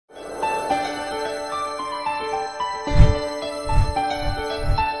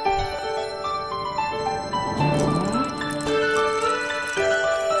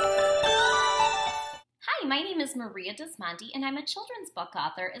Maria Dismondy, and I'm a children's book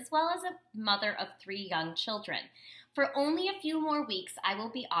author as well as a mother of 3 young children. For only a few more weeks, I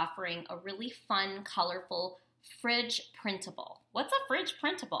will be offering a really fun, colorful fridge printable. What's a fridge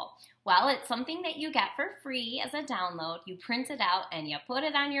printable? Well, it's something that you get for free as a download. You print it out and you put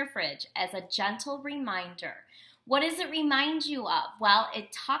it on your fridge as a gentle reminder. What does it remind you of? Well,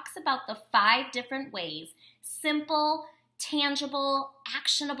 it talks about the 5 different ways, simple, tangible,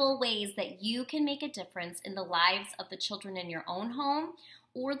 actionable ways that you can make a difference in the lives of the children in your own home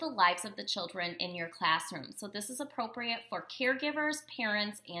or the lives of the children in your classroom. So this is appropriate for caregivers,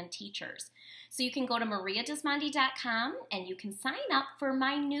 parents, and teachers. So you can go to mariadismondy.com and you can sign up for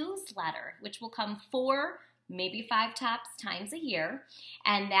my newsletter, which will come 4, maybe 5 tops times a year,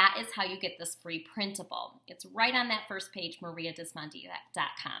 and that is how you get this free printable. It's right on that first page,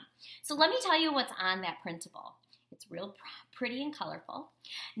 mariadismondy.com. So let me tell you what's on that printable. It's real pretty and colorful.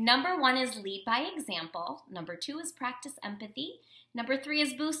 Number 1 is lead by example. Number 2 is practice empathy. Number 3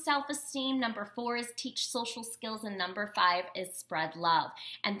 is boost self-esteem. Number 4 is teach social skills. And number 5 is spread love.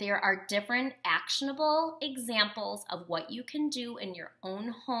 And there are different actionable examples of what you can do in your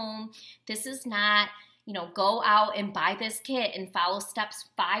own home. This is not, go out and buy this kit and follow steps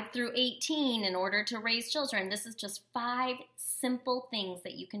 5 through 18 in order to raise children. This is just 5 simple things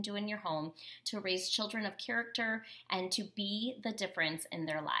that you can do in your home to raise children of character and to be the difference in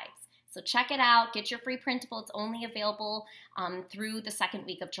their lives. So check it out. Get your free printable. It's only available through the 2nd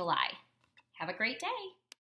week of July. Have a great day.